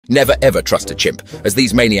Never ever trust a chimp, as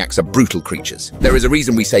these maniacs are brutal creatures. There is a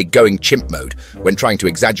reason we say going chimp mode when trying to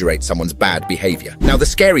exaggerate someone's bad behavior. Now, the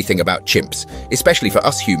scary thing about chimps, especially for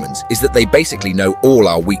us humans, is that they basically know all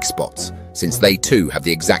our weak spots, since they too have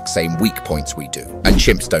the exact same weak points we do. And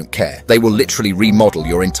chimps don't care. They will literally remodel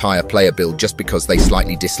your entire player build just because they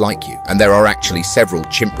slightly dislike you. And there are actually several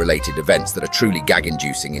chimp-related events that are truly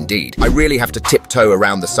gag-inducing indeed. I really have to tiptoe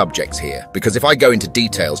around the subjects here, because if I go into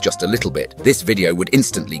details just a little bit, this video would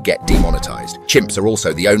instantly get demonetized. Chimps are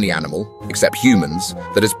also the only animal, except humans,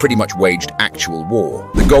 that has pretty much waged actual war.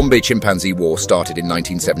 The Gombe-Chimpanzee War started in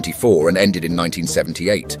 1974 and ended in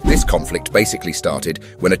 1978. This conflict basically started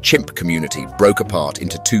when a chimp community broke apart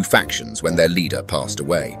into two factions when their leader passed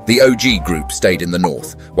away. The OG group stayed in the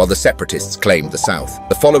north, while the separatists claimed the south.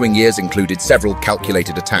 The following years included several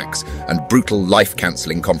calculated attacks and brutal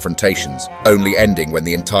life-cancelling confrontations, only ending when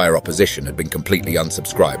the entire opposition had been completely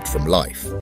unsubscribed from life.